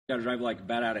got to drive like a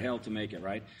bat out of hell to make it,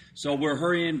 right? So we're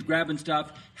hurrying, grabbing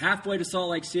stuff. Halfway to Salt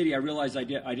Lake City, I realized I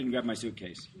didn't grab my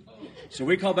suitcase. So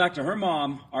we call back to her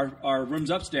mom, our room's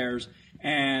upstairs,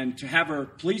 and to have her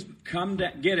please come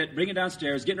get it, bring it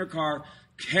downstairs, get in her car,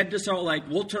 head to Salt Lake.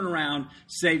 We'll turn around,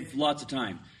 save lots of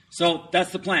time. So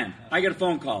that's the plan. I get a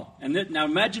phone call. And now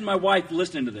imagine my wife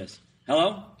listening to this.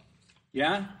 Hello?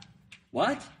 Yeah?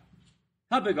 What?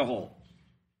 How big a hole?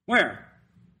 Where?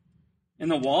 In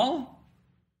the wall?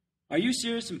 Are you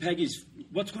serious? And Peggy's,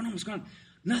 what's going on? What's going on?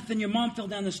 Nothing. Your mom fell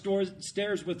down the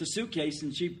stairs with the suitcase,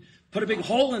 and she put a big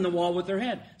hole in the wall with her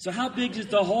head. So how big is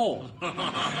the hole?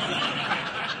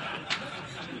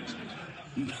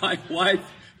 My wife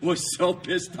was so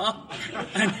pissed off.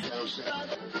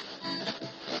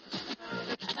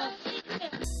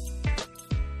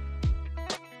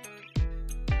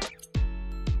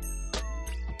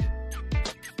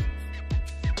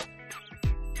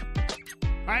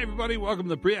 Hi, everybody. Welcome to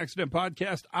the Pre-Accident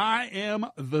Podcast. I am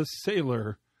the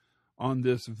sailor on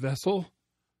this vessel.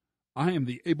 I am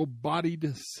the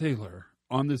able-bodied sailor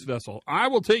on this vessel. I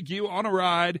will take you on a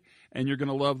ride, and you're going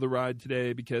to love the ride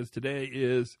today because today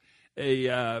is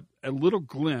a little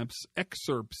glimpse,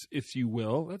 excerpts, if you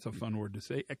will. That's a fun word to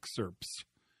say, excerpts,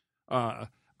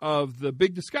 of the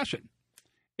big discussion.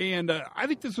 And I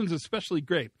think this one's especially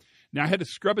great. Now, I had to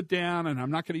scrub it down, and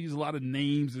I'm not going to use a lot of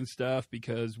names and stuff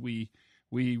because we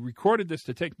recorded this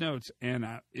to take notes, and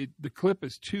the clip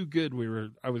is too good.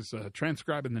 I was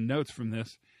transcribing the notes from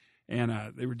this,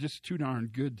 and they were just too darn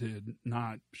good to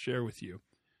not share with you.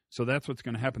 So that's what's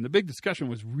going to happen. The big discussion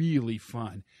was really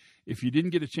fun. If you didn't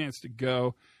get a chance to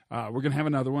go, we're going to have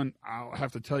another one. I'll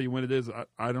have to tell you when it is.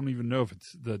 I don't even know if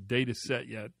the date is set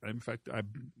yet. In fact,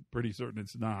 I'm pretty certain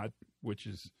it's not, which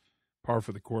is par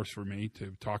for the course for me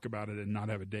to talk about it and not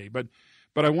have a date. But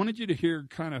I wanted you to hear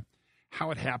kind of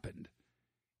how it happened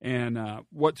and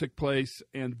what took place.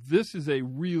 And this is a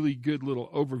really good little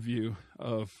overview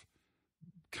of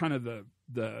kind of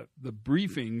the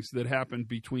briefings that happened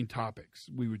between topics.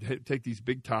 We would take these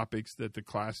big topics that the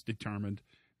class determined.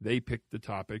 They picked the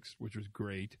topics, which was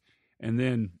great. And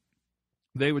then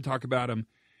they would talk about them.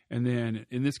 And then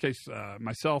in this case,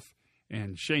 myself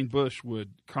and Shane Bush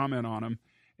would comment on them.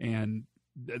 And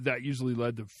that usually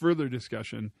led to further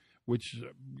discussion, which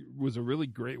was a really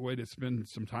great way to spend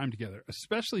some time together,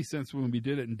 especially since when we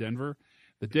did it in Denver,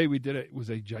 the day we did it was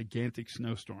a gigantic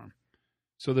snowstorm.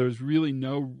 So there was really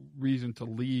no reason to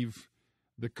leave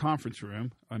the conference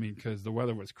room. I mean, because the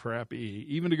weather was crappy,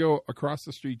 even to go across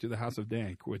the street to the House of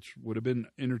Dank, which would have been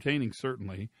entertaining,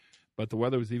 certainly, but the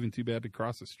weather was even too bad to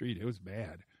cross the street. It was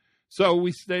bad. So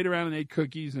we stayed around and ate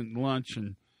cookies and lunch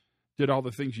and did all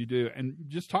the things you do and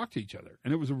just talked to each other.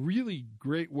 And it was a really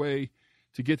great way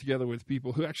to get together with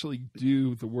people who actually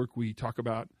do the work we talk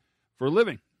about for a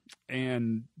living.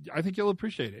 And I think you'll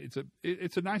appreciate it.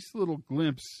 It's a nice little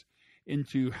glimpse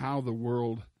into how the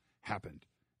world happened.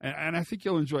 And I think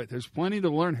you'll enjoy it. There's plenty to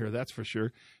learn here, that's for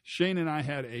sure. Shane and I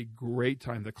had a great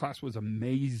time. The class was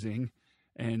amazing,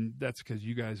 and that's because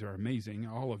you guys are amazing.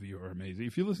 All of you are amazing.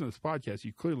 If you listen to this podcast,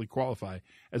 you clearly qualify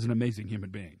as an amazing human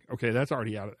being. Okay, that's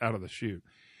already out of the chute.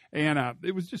 And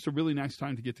it was just a really nice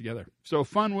time to get together. So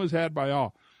fun was had by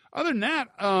all. Other than that,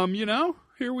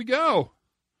 here we go.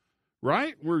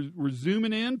 Right? We're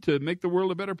zooming in to make the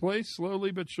world a better place,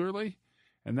 slowly but surely.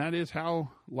 And that is how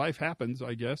life happens,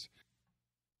 I guess.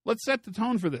 Let's set the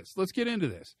tone for this. Let's get into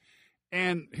this.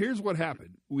 And here's what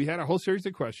happened. We had a whole series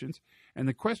of questions. And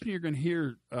the question you're going to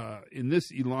hear in this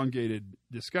elongated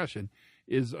discussion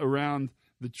is around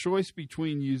the choice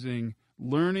between using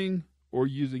learning or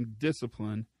using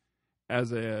discipline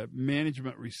as a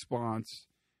management response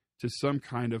to some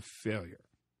kind of failure.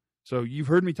 So you've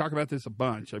heard me talk about this a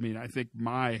bunch. I mean, I think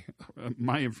my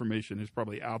information is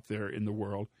probably out there in the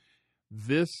world.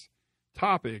 This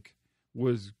topic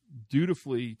was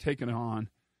dutifully taken on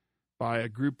by a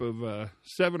group of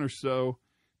 7 or so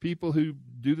people who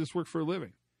do this work for a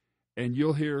living. And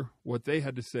you'll hear what they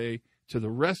had to say to the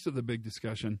rest of the big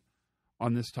discussion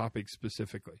on this topic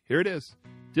specifically. Here it is.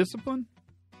 Discipline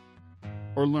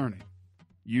or learning?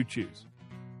 You choose.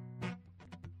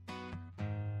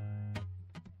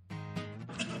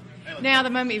 Now,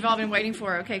 the moment you've all been waiting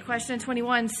for. Okay, question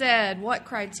 21 said, what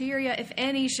criteria, if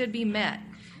any, should be met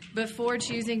before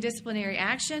choosing disciplinary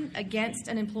action against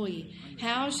an employee?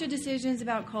 How should decisions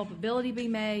about culpability be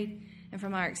made? And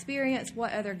from our experience,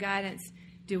 what other guidance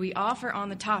do we offer on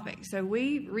the topic? So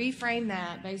we reframe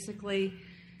that basically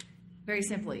very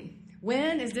simply.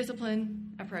 When is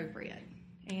discipline appropriate?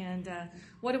 And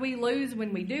what do we lose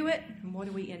when we do it? And what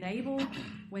do we enable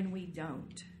when we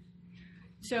don't?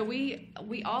 So we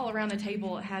all around the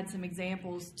table had some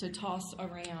examples to toss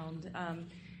around,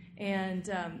 and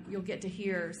you'll get to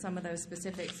hear some of those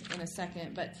specifics in a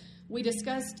second. But we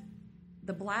discussed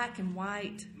the black and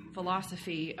white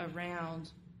philosophy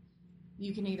around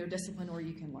you can either discipline or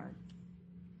you can learn.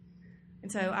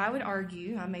 And so I would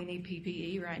argue, I may need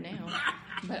PPE right now,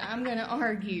 but I'm going to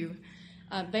argue,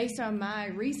 based on my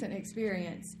recent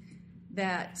experience,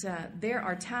 that there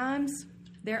are times,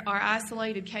 there are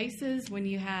isolated cases when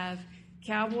you have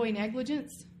cowboy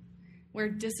negligence where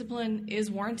discipline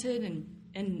is warranted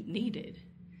and needed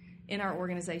in our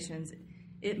organizations.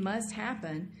 It must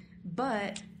happen,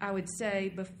 but I would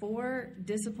say before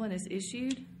discipline is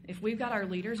issued, if we've got our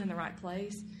leaders in the right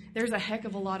place, there's a heck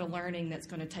of a lot of learning that's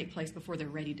going to take place before they're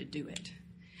ready to do it.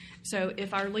 So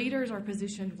if our leaders are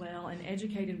positioned well and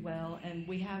educated well and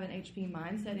we have an HP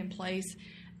mindset in place,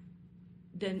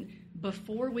 then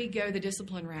before we go the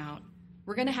discipline route,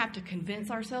 we're going to have to convince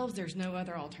ourselves there's no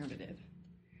other alternative.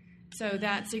 So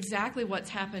that's exactly what's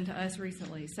happened to us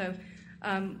recently. So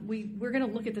we're going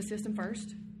to look at the system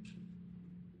first.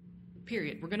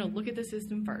 Period. We're going to look at the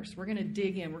system first. We're going to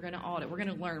dig in. We're going to audit. We're going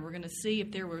to learn. We're going to see if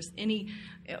there was any.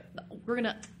 We're going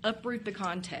to uproot the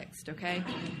context, okay?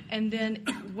 And then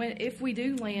if we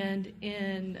do land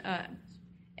in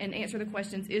and answer the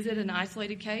questions, is it an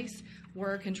isolated case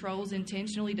where control is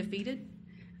intentionally defeated?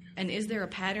 And is there a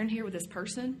pattern here with this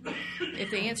person? If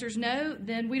the answer is no,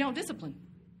 then we don't discipline.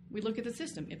 We look at the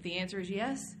system. If the answer is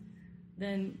yes,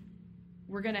 then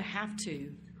we're going to have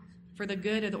to, for the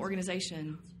good of the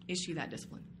organization, issue that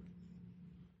discipline.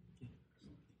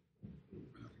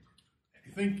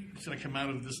 I think what's going to come out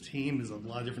of this team is a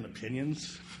lot of different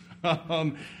opinions.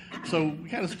 So we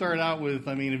kind of start out with,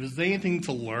 if there's anything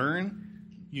to learn,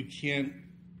 you can't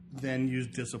then use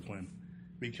discipline.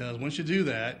 Because once you do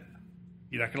that,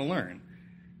 you're not going to learn.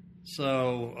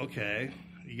 So, okay,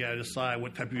 you got to decide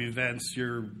what type of events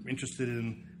you're interested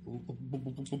in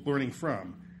learning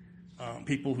from.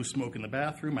 People who smoke in the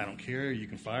bathroom, I don't care, you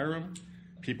can fire them.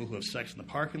 People who have sex in the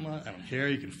parking lot, I don't care,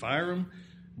 you can fire them.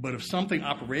 But if something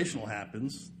operational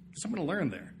happens, someone will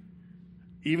learn there.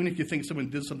 Even if you think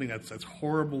someone did something that's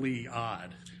horribly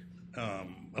odd,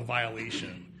 a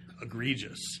violation,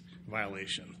 egregious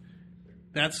violation.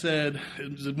 That said,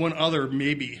 there's one other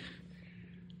maybe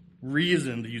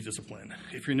reason to use discipline.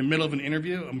 If you're in the middle of an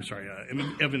interview,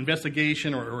 of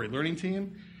investigation or a learning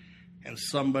team, and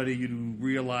somebody you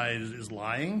realize is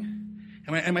lying,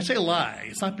 and I say lie,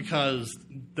 it's not because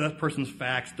that person's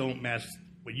facts don't match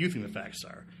what you think the facts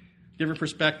are. Different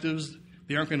perspectives,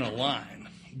 they aren't going to align.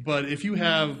 But if you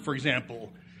have, for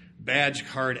example, badge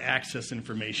card access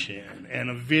information and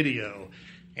a video,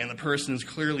 and the person is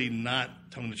clearly not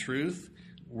telling the truth,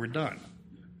 we're done.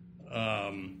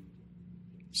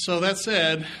 So that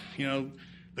said,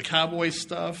 the cowboy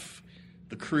stuff,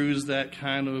 the crews that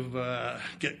kind of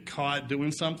get caught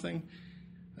doing something,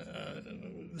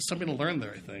 there's something to learn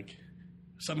there, I think.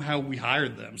 Somehow we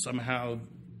hired them. Somehow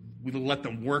we let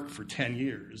them work for 10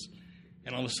 years.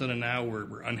 And all of a sudden now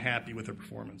we're unhappy with their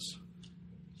performance.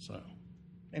 So,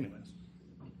 anyways.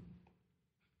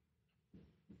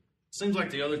 Seems like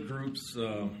the other groups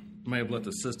may have let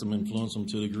the system influence them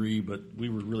to a degree, but we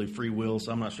were really free will,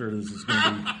 so I'm not sure this is going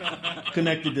to be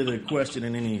connected to the question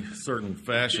in any certain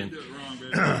fashion.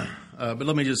 But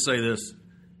let me just say this,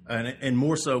 and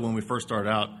more so when we first started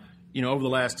out, over the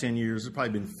last 10 years, there's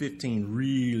probably been 15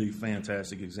 really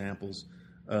fantastic examples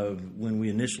of when we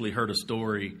initially heard a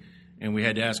story and we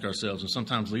had to ask ourselves, and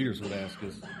sometimes leaders would ask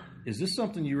us, is this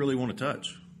something you really want to touch?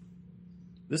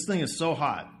 This thing is so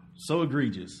hot, so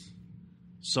egregious,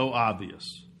 so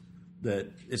obvious that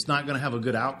it's not going to have a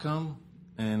good outcome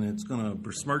and it's going to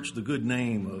besmirch the good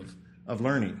name of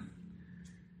learning.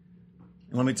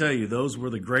 And let me tell you, those were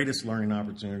the greatest learning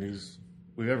opportunities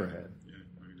we've ever had.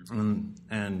 And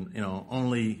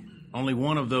only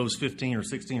one of those 15 or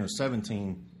 16 or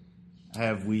 17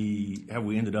 have we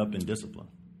ended up in discipline.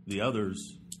 The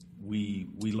others, we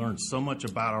learned so much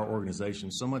about our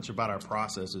organization, so much about our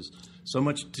processes, so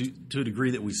much to a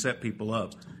degree that we set people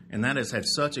up. And that has had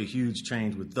such a huge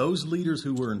change with those leaders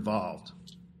who were involved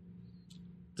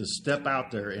to step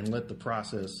out there and let the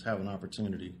process have an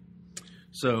opportunity.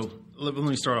 So let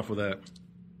me start off with that.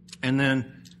 And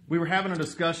then we were having a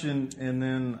discussion, and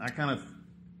then I kind of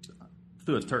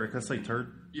threw a turd. Can I say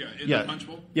turd? Yeah, in the punch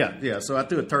bowl? Yeah. So I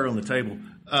threw a turd on the table.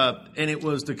 And it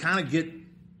was to kind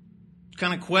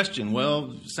of question,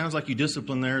 well, sounds like you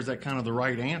discipline there. Is that kind of the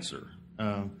right answer?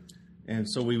 And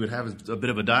so we would have a bit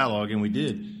of a dialogue, and we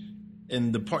did.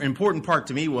 And the important part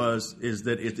to me is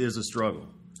that it is a struggle.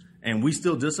 And we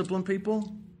still discipline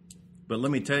people, but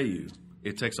let me tell you,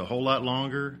 it takes a whole lot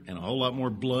longer and a whole lot more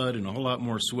blood and a whole lot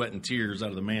more sweat and tears out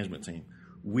of the management team.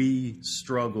 We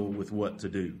struggle with what to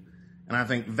do. And I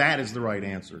think that is the right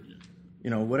answer.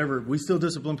 Whatever, we still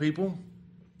discipline people.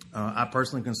 I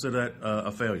personally consider that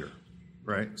a failure,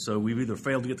 right? So we've either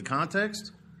failed to get the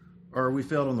context or we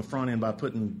failed on the front end by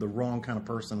putting the wrong kind of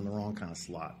person in the wrong kind of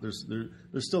slot. There's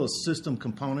still a system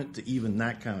component to even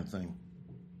that kind of thing.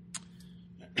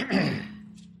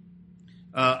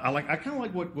 I kind of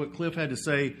like what Cliff had to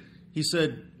say. He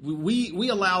said we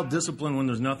allow discipline when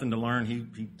there's nothing to learn.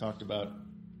 He talked about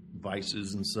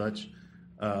vices and such,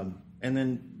 and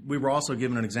then we were also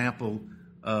given an example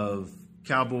of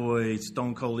cowboy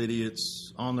stone cold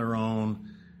idiots on their own.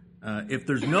 If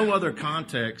there's no other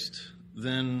context,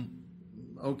 then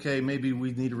okay, maybe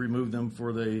we need to remove them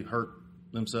before they hurt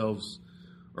themselves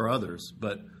or others.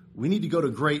 But we need to go to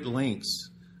great lengths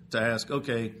to ask,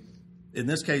 okay, in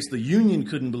this case, the union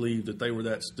couldn't believe that they were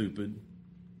that stupid.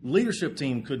 Leadership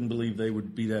team couldn't believe they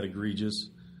would be that egregious.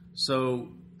 So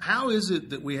how is it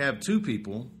that we have two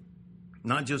people,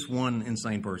 not just one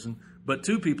insane person, but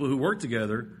two people who work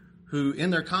together who in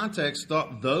their context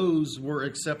thought those were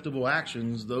acceptable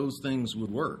actions, those things would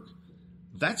work?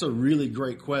 That's a really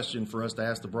great question for us to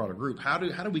ask the broader group. How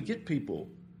do we get people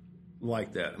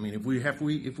like that? I mean, if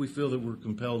we feel that we're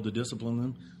compelled to discipline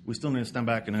them, we still need to stand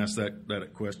back and ask that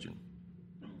question.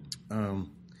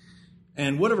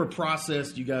 And whatever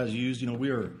process you guys use, we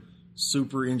are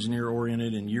super engineer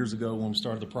oriented. And years ago when we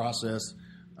started the process,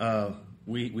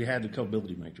 we had the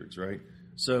culpability matrix, right?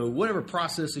 So whatever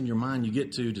process in your mind you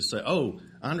get to say, oh,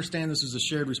 I understand this is a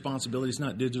shared responsibility. It's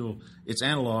not digital, it's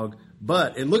analog,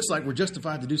 but it looks like we're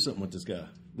justified to do something with this guy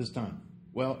this time.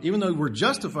 Well, even though we're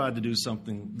justified to do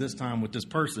something this time with this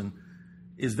person,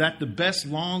 is that the best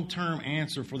long-term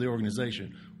answer for the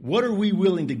organization? What are we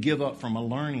willing to give up from a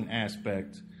learning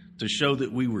aspect to show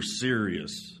that we were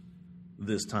serious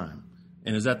this time?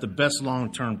 And is that the best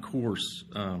long-term course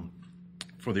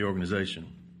for the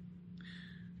organization?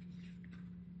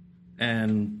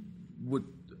 And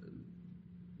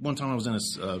one time I was in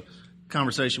a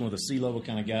conversation with a C-level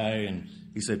kind of guy, and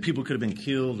he said people could have been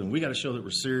killed, and we got to show that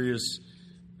we're serious.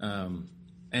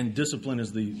 And discipline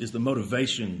is the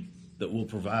motivation that we'll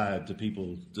provide to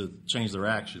people to change their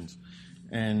actions.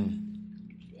 And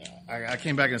I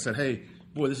came back and I said, hey,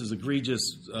 boy, this is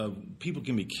egregious. People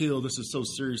can be killed. This is so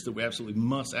serious that we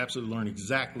must learn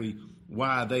exactly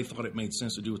why they thought it made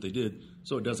sense to do what they did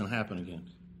so it doesn't happen again.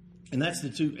 And that's the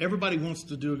two. Everybody wants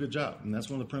to do a good job. And that's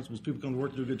one of the principles. People come to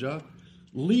work to do a good job.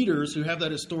 Leaders who have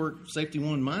that historic safety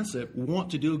one mindset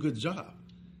want to do a good job.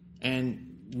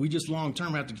 And we just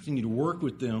long-term have to continue to work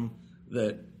with them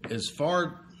that as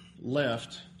far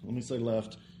left, when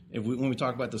we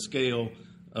talk about the scale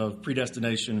of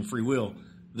predestination and free will,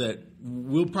 that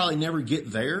we'll probably never get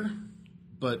there,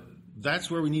 but that's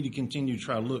where we need to continue to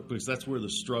try to look, because that's where the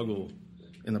struggle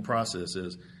in the process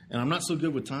is. And I'm not so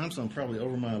good with time, so I'm probably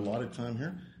over my allotted time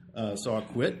here, so I'll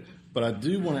quit. But I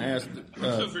do want to ask...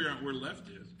 I'm still figuring out where left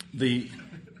is.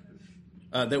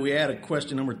 That we add a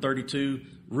question number 32,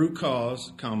 root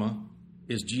cause, comma,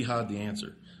 is jihad the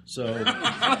answer? So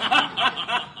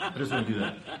I just want to do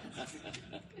that.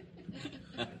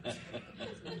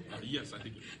 Yes, I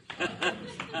think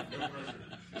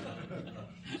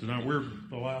So now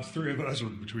the last three of us are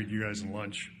between you guys and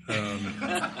lunch.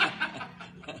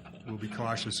 We'll be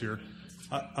cautious here.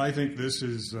 I think this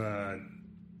is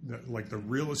like the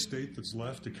real estate that's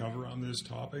left to cover on this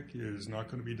topic is not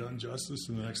going to be done justice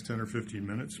in the next 10 or 15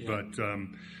 minutes. Yeah. But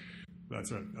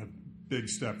that's a big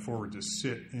step forward to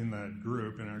sit in that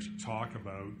group and actually talk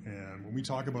about. And when we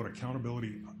talk about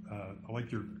accountability, I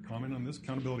like your comment on this,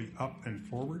 accountability up and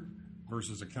forward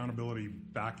versus accountability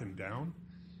back and down.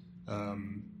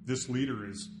 This leader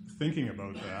is thinking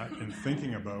about that and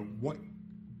thinking about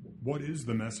what is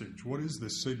the message, what is the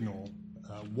signal,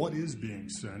 what is being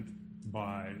sent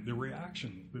by the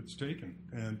reaction that's taken.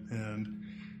 And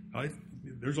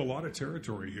there's a lot of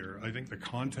territory here. I think the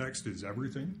context is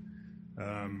everything.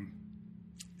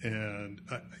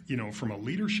 From a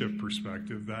leadership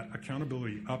perspective, that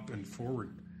accountability up and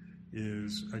forward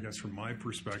is, I guess, from my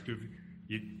perspective,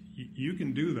 you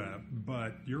can do that,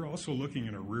 but you're also looking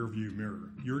in a rearview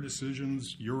mirror. Your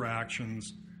decisions, your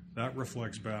actions, that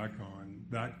reflects back on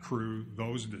that crew,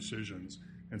 those decisions.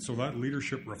 And so that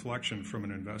leadership reflection from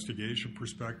an investigation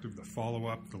perspective, the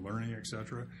follow-up, the learning, et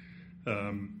cetera,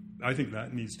 I think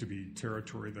that needs to be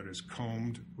territory that is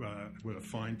combed with a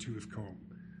fine-tooth comb.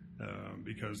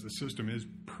 Because the system is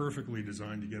perfectly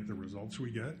designed to get the results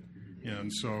we get.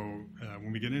 And so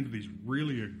when we get into these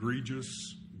really egregious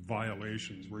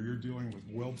violations where you're dealing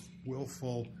with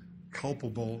willful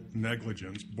culpable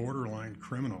negligence, borderline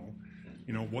criminal,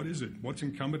 what is it? What's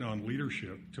incumbent on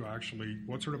leadership to actually,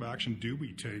 what sort of action do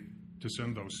we take to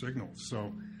send those signals?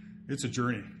 So it's a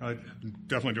journey. I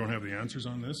definitely don't have the answers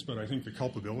on this, but I think the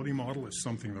culpability model is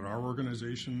something that our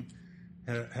organization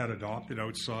had adopted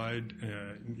outside.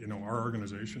 Our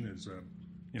organization is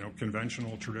a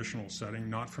conventional, traditional setting,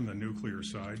 not from the nuclear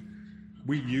side.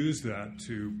 We use that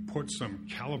to put some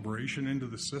calibration into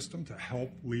the system to help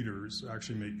leaders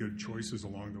actually make good choices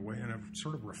along the way, and I've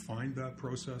sort of refined that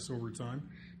process over time,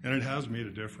 and it has made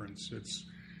a difference.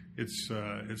 It's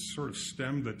sort of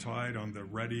stemmed the tide on the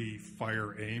ready,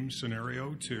 fire, aim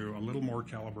scenario to a little more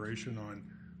calibration on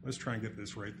let's try and get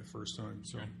this right the first time.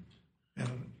 So,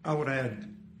 and I would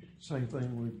add, same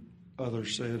thing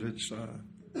others said. It's a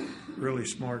really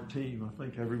smart team. I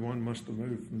think everyone must have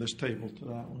moved from this table to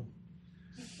that one.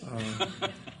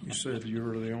 You said you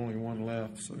were the only one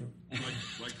left, so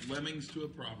like lemmings to a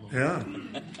problem.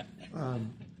 Yeah.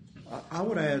 I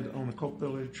would add on the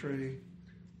culpability tree.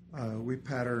 We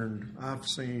patterned. I've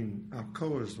seen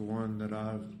Alcoa is the one that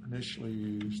I've initially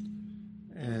used,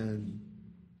 and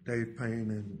Dave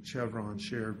Payne and Chevron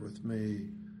shared with me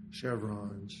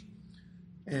Chevron's,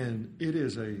 and it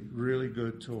is a really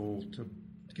good tool to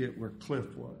get where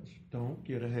Cliff was. Don't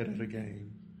get ahead of the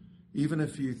game, even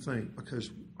if you think,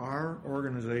 because our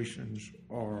organizations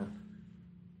are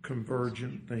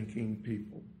convergent thinking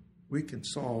people. We can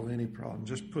solve any problem.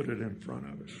 Just put it in front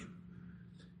of us.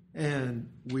 And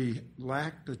we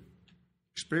lack the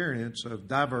experience of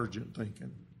divergent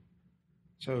thinking.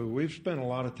 So we've spent a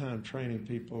lot of time training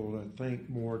people to think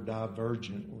more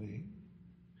divergently,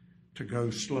 to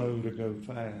go slow, to go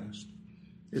fast.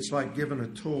 It's like giving a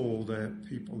tool that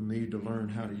people need to learn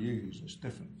how to use. It's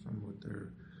different from what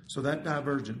they're... So that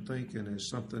divergent thinking is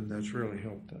something that's really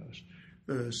helped us.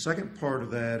 The second part of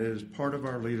that is part of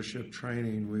our leadership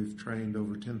training. We've trained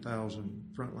over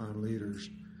 10,000 frontline leaders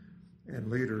and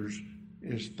leaders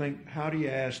is think, how do you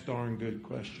ask darn good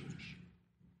questions?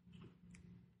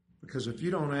 Because if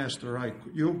you don't ask the right,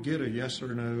 you'll get a yes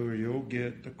or no, or you'll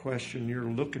get the question you're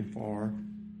looking for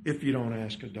if you don't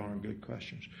ask a darn good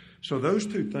questions. So those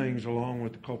two things, along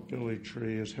with the culpability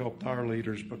tree, has helped our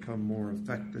leaders become more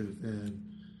effective in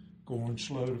going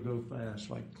slow to go fast,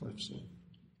 like Cliff said.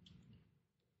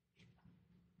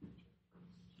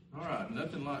 All right,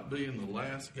 nothing like being the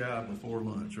last guy before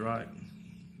lunch, right?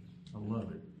 I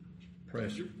love it.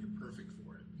 Pressure. You're perfect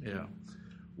for it. Yeah.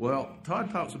 Well,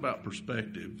 Todd talks about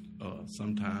perspective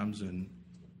sometimes, and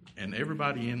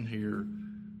everybody in here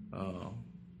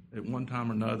at one time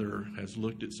or another has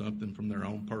looked at something from their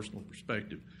own personal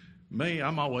perspective. Me,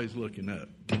 I'm always looking up,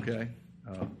 okay?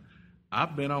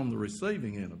 I've been on the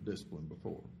receiving end of discipline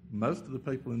before. Most of the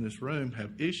people in this room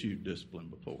have issued discipline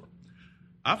before.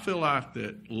 I feel like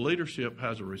that leadership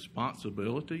has a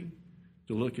responsibility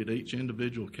to look at each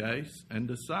individual case and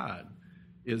decide,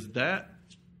 is that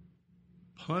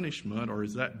punishment or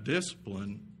is that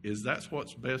discipline, is that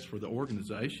what's best for the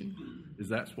organization? Is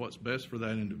that what's best for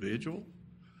that individual?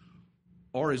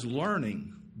 Or is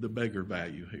learning the bigger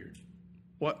value here?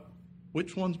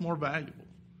 Which one's more valuable?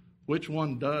 Which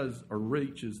one does or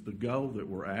reaches the goal that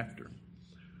we're after?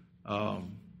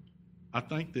 I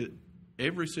think that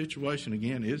every situation,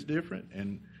 again, is different,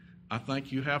 and I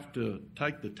think you have to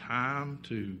take the time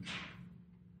to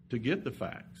get the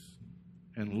facts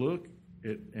and look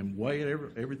at and weigh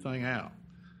everything out.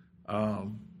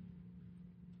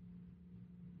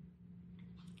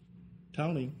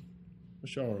 Tony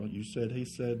Macharo, you said he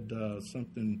said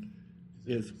something.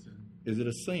 Is it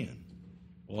a sin?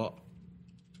 Well,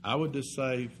 I would just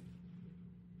say,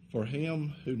 for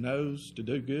him who knows to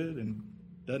do good and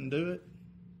doesn't do it,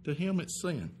 to him it's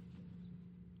sin.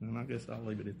 And I guess I'll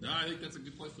leave it at that. No, I think that's a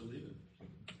good place to leave it.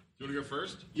 Do you want to go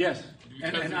first? Yes.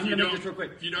 Because And I'm going to make this real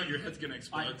quick. If you don't, your head's going to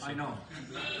explode. I know.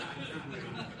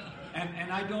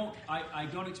 and I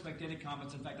don't expect any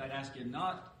comments. In fact, I'd ask you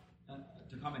not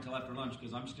to comment until after lunch,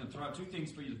 because I'm just going to throw out two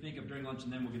things for you to think of during lunch,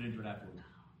 and then we'll get into it afterward.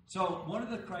 So one of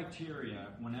the criteria,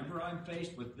 whenever I'm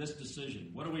faced with this decision,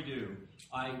 what do?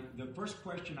 The first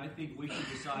question I think we should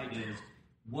decide is,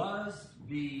 was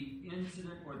the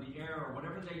incident or the error or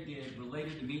whatever they did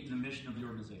related to meeting the mission of the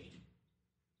organization?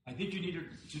 I think you need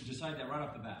to decide that right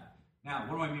off the bat. Now,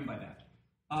 what do I mean by that?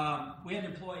 We had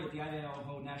an employee at the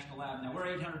Idaho National Lab. Now, we're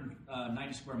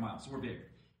 890 square miles, so we're big.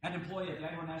 Had an employee at the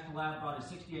Idaho National Lab, brought a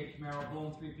 68 Camaro,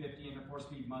 blown 350 in a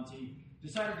 4-speed Muncie,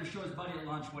 decided to show his buddy at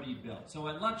lunch what he'd built. So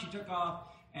at lunch, he took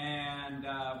off, and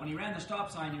when he ran the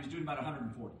stop sign, he was doing about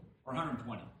 140 or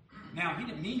 120. Now, he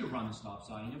didn't mean to run the stop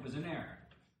sign. It was an error.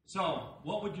 So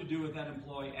what would you do with that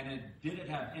employee, and did it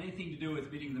have anything to do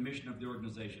with meeting the mission of the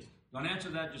organization? Don't answer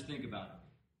that, just think about it.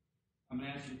 I'm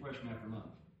going to answer your question after a month.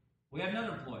 We had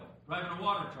another employee driving a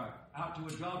water truck out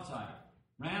to a job site,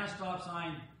 ran a stop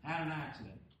sign, had an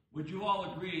accident. Would you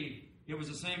all agree it was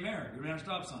the same error? You ran a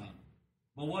stop sign.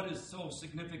 Well, what is so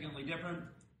significantly different?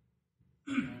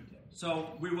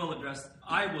 So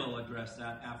I will address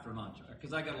that after lunch,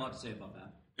 because I got a lot to say about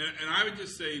that. And I would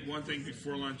just say one thing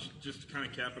before lunch, just to kind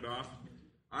of cap it off.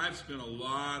 I've spent a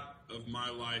lot of my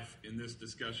life in this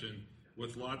discussion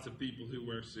with lots of people who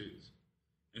wear suits.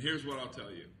 And here's what I'll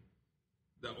tell you.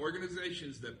 The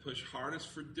organizations that push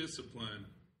hardest for discipline,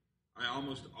 I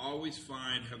almost always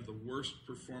find have the worst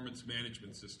performance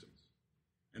management systems.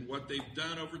 And what they've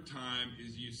done over time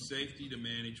is use safety to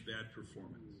manage bad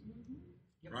performance.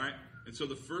 Yep. Right? And so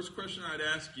the first question I'd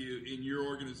ask you in your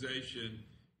organization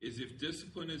is, if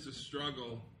discipline is a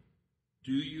struggle,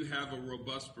 do you have a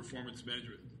robust performance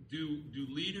management? Do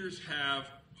leaders have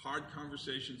hard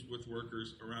conversations with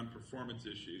workers around performance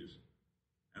issues?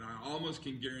 And I almost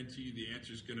can guarantee you the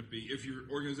answer is going to be, if your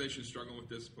organization is struggling with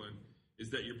discipline, is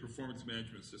that your performance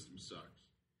management system sucks.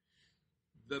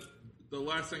 The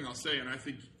last thing I'll say, and I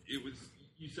think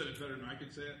you said it better than I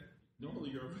could say it. Normally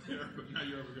you're over there, but now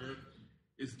you're over here.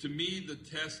 Is, to me, the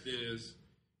test is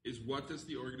what does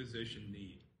the organization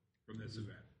need from this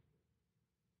event?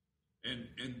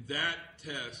 And that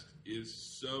test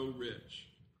is so rich.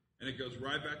 And it goes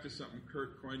right back to something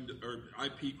Kurt coined, or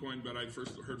IP coined, but I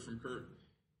first heard from Kurt.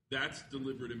 That's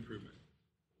deliberate improvement.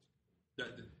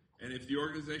 And if the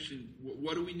organization,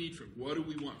 what do we need from, what do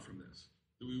we want from this?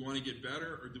 Do we want to get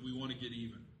better, or do we want to get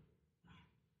even?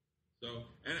 So,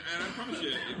 and I promise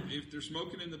you, if they're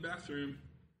smoking in the bathroom,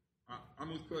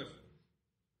 I'm with Cliff.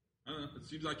 I don't know, it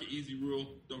seems like an easy rule.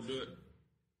 Don't do it.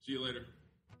 See you later.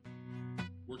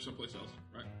 Work someplace else,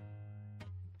 right?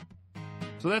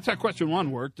 So that's how question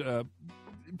one worked.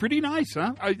 Pretty nice,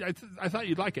 huh? I thought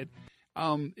you'd like it.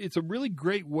 It's a really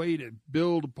great way to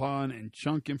build upon and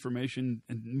chunk information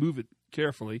and move it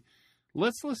carefully.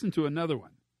 Let's listen to another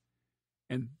one.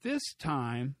 And this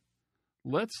time,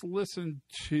 let's listen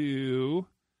to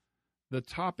the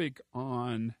topic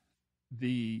on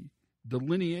the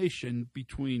delineation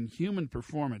between human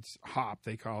performance, HOP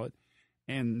they call it,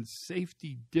 and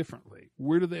safety differently.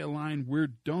 Where do they align? Where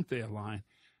don't they align?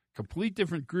 Complete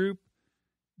different group,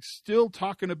 still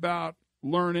talking about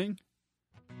learning,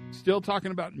 still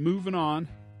talking about moving on.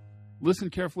 Listen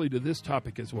carefully to this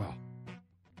topic as well.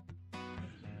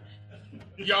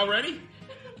 Y'all ready?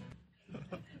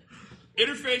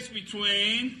 Interface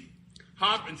between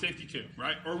HOP and safety 2,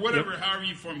 right? Or whatever, however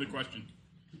you form the question.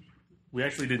 We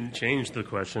actually didn't change the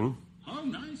question. Oh,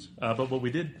 nice. But what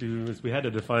we did do is we had to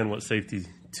define what safety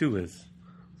 2 is.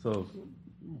 So,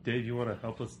 Dave, you want to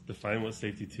help us define what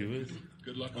safety 2 is?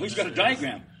 Good luck. Who's got a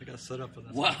diagram? I got set up for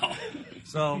this. Wow.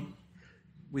 So,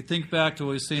 we think back to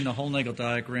what we've seen in the Holnagel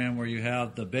diagram, where you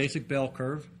have the basic bell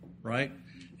curve, right?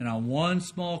 And on one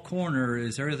small corner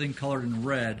is everything colored in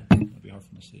red. That'll be hard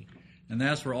for me to see. And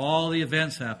that's where all the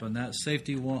events happen. That's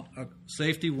safety one,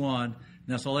 and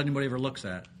that's all anybody ever looks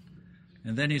at.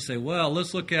 And then you say, well,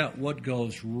 let's look at what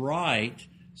goes right.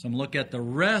 So I'm look at the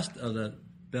rest of the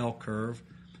bell curve,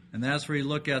 and that's where you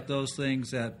look at those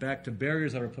things that, back to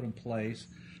barriers that are put in place,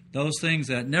 those things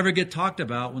that never get talked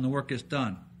about when the work is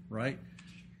done, right?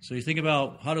 So you think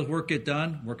about, how does work get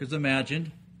done? Work is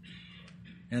imagined.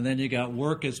 And then you got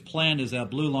work as planned, is that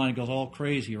blue line goes all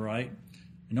crazy, right?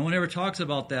 And no one ever talks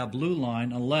about that blue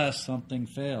line unless something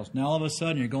fails. Now all of a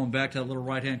sudden you're going back to that little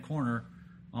right-hand corner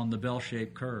on the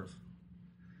bell-shaped curve.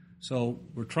 So what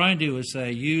we're trying to do is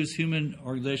say, use human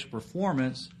organizational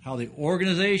performance, how the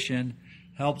organization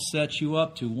helps set you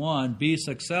up to, one, be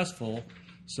successful.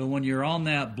 So when you're on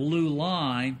that blue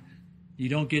line, you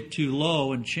don't get too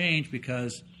low and change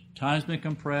because time's been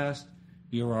compressed,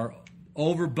 you are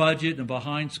over budget and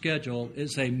behind schedule.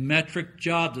 It's a metric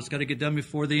job that's got to get done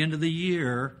before the end of the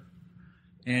year,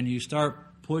 and you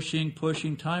start pushing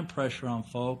time pressure on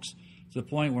folks to the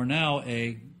point where now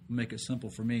make it simple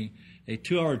for me, a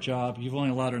 2-hour job, you've only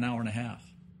allowed an hour and a half.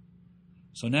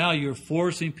 So now you're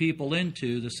forcing people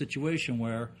into the situation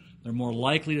where they're more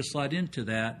likely to slide into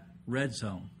that red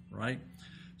zone, right?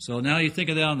 So now you think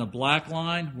of that on the black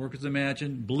line, work as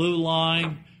imagined, blue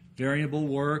line, variable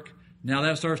work. Now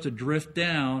that starts to drift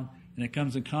down, and it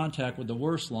comes in contact with the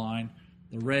worst line,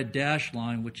 the red dash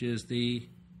line, which is the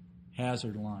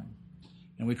hazard line.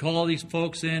 And we call all these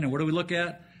folks in, and what do we look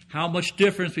at? How much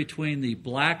difference between the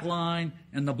black line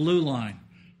and the blue line?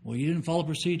 Well, you didn't follow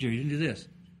procedure. You didn't do this.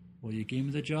 Well, you gave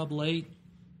me the job late.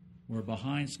 We're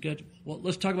behind schedule. Well,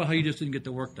 let's talk about how you just didn't get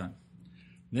the work done.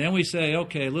 Then we say,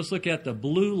 okay, let's look at the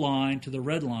blue line to the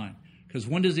red line. Because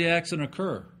when does the accident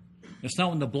occur? It's not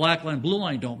when the black line, blue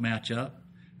line don't match up.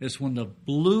 It's when the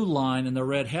blue line and the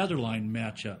red hazard line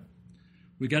match up.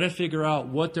 We got to figure out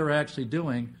what they're actually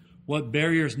doing, what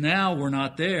barriers now were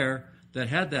not there that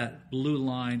had that blue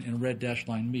line and red dash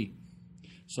line meet.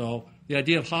 So the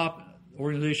idea of HOP,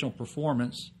 organizational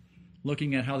performance,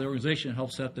 looking at how the organization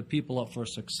helps set the people up for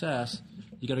success,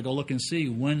 you got to go look and see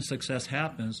when success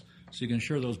happens so you can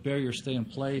ensure those barriers stay in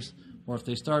place, or if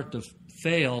they start to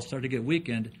fail, start to get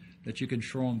weakened, that you can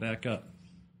shore them back up.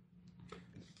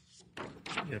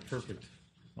 Yeah, perfect.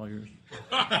 All yours.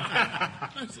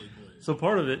 So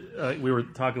part of it, we were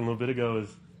talking a little bit ago,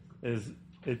 is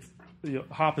it's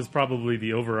HOP is probably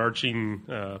the overarching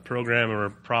program or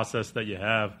process that you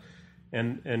have,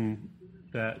 and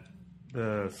that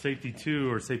the safety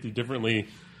 2 or safety differently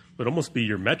would almost be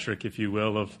your metric, if you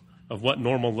will, of what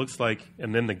normal looks like,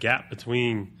 and then the gap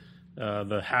between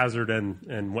the hazard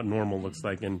and what normal looks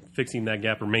like, and fixing that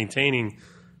gap or maintaining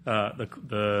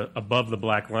the above the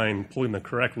black line, pulling the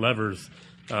correct levers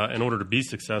in order to be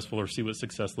successful or see what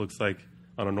success looks like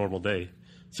on a normal day.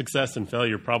 Success and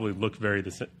failure probably look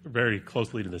very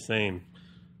closely to the same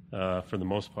for the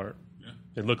most part. Yeah.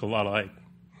 They look a lot alike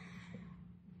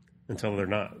until they're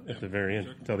not at the very end,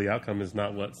 until the outcome is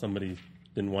not what somebody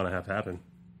didn't want to have happen.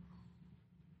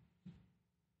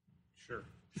 Sure.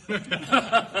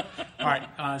 All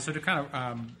right. So to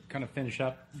kind of finish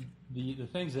up, the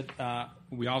things that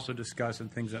we also discussed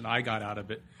and things that I got out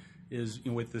of it is,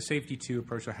 with the safety 2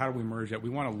 approach, so how do we merge that? We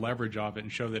want to leverage off it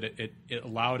and show that it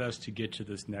allowed us to get to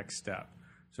this next step.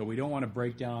 So we don't want to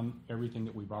break down everything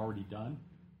that we've already done.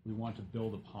 We want to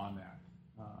build upon that.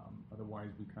 Otherwise,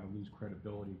 we kind of lose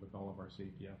credibility with all of our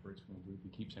safety efforts when we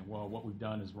keep saying, well, what we've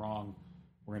done is wrong.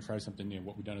 We're going to try something new.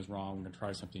 What we've done is wrong. We're going to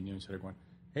try something new, instead of going,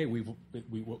 hey,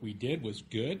 what we did was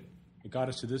good. It got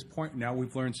us to this point. Now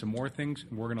we've learned some more things,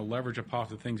 and we're going to leverage upon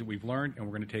the things that we've learned, and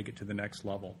we're going to take it to the next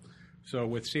level. So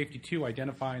with safety 2,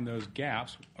 identifying those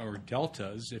gaps or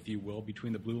deltas, if you will,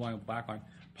 between the blue line and the black line,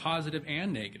 positive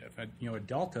and negative. A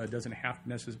delta doesn't have to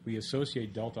necessarily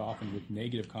associate delta often with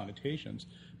negative connotations,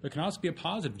 but it can also be a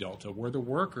positive delta where the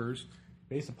workers,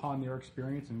 based upon their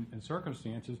experience and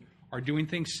circumstances, are doing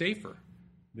things safer.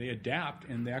 They adapt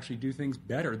and they actually do things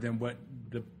better than what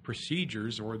the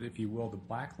procedures, or if you will, the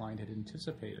black line had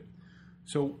anticipated.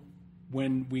 So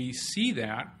when we see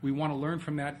that, we want to learn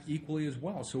from that equally as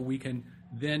well, so we can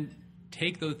then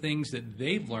take those things that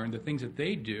they've learned, the things that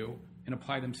they do, and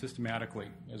apply them systematically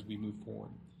as we move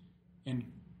forward. And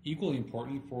equally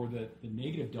important for the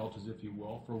negative deltas, if you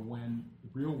will, for when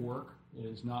real work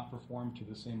is not performed to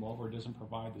the same level or doesn't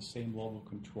provide the same level of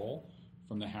control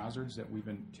from the hazards that we've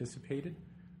anticipated,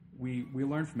 we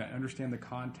learn from that, understand the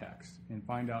context, and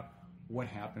find out what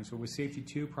happens. So with safety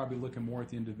 2, probably looking more at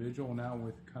the individual. Now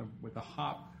with the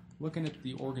HOP, looking at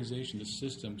the organization, the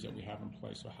systems that we have in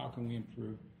place. So how can we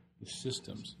improve the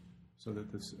systems so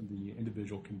that the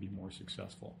individual can be more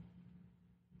successful?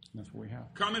 And that's what we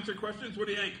have. Comments or questions? What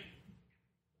do you think?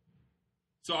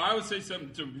 So I would say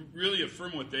something to really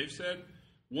affirm what Dave said.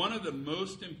 One of the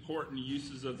most important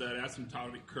uses of that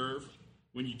asymptotic curve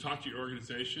when you talk to your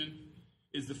organization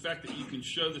is the fact that you can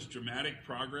show this dramatic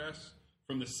progress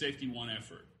from the safety 1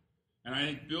 effort. And I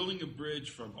think building a bridge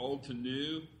from old to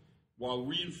new while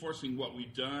reinforcing what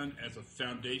we've done as a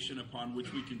foundation upon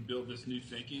which we can build this new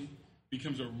thinking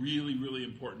becomes a really, really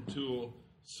important tool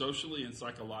socially and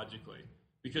psychologically.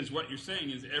 Because what you're saying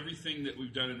is everything that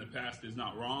we've done in the past is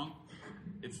not wrong.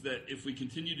 It's that if we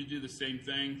continue to do the same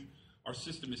thing, our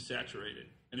system is saturated.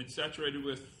 And it's saturated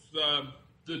with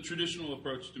the traditional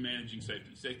approach to managing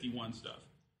safety 1 stuff.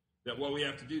 That what we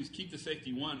have to do is keep the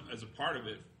safety 1 as a part of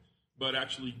it, but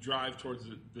actually drive towards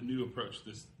the new approach,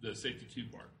 the safety 2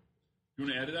 part. You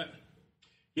want to add to that?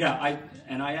 Yeah,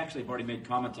 I actually have already made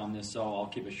comments on this, so I'll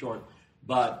keep it short.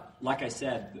 But like I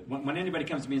said, when anybody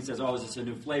comes to me and says, oh, is this a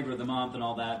new flavor of the month and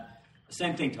all that,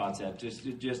 same thing Todd said.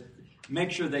 Just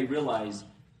make sure they realize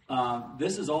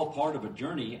this is all part of a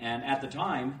journey, and at the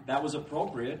time, that was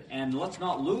appropriate, and let's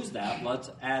not lose that. Let's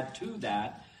add to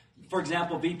that. For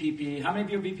example, VPP. How many of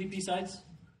you are VPP sites?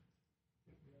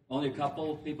 Only a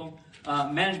couple people?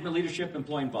 Management, leadership,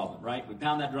 employee involvement, right? We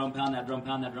pound that drum, pound that drum,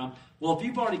 pound that drum. Well, if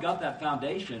you've already got that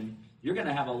foundation, you're going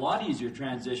to have a lot easier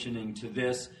transitioning to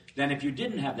this than if you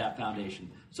didn't have that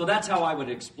foundation. So that's how I would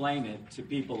explain it to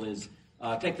people is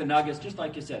take the nuggets, just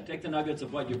like you said, take the nuggets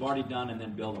of what you've already done and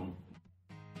then build them.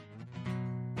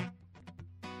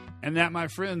 And that, my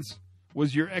friends,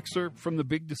 was your excerpt from the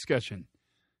big discussion.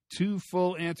 2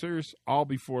 full answers, all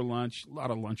before lunch. A lot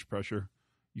of lunch pressure.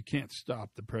 You can't stop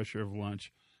the pressure of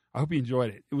lunch. I hope you enjoyed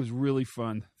it. It was really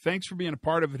fun. Thanks for being a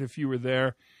part of it if you were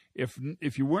there. If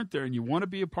you weren't there and you want to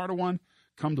be a part of one,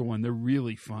 come to one. They're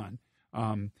really fun.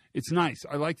 It's nice.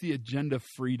 I like the agenda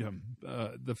freedom,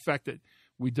 the fact that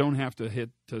we don't have to hit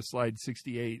to slide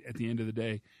 68 at the end of the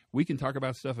day. We can talk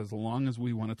about stuff as long as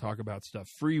we want to talk about stuff.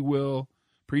 Free will,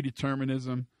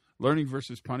 predeterminism, learning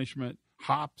versus punishment,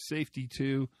 HOP, safety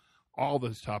too. All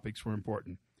those topics were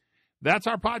important. That's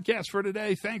our podcast for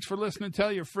today. Thanks for listening.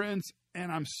 Tell your friends,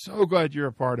 and I'm so glad you're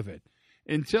a part of it.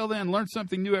 Until then, learn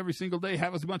something new every single day.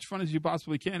 Have as much fun as you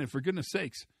possibly can, and for goodness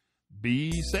sakes,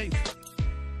 be safe.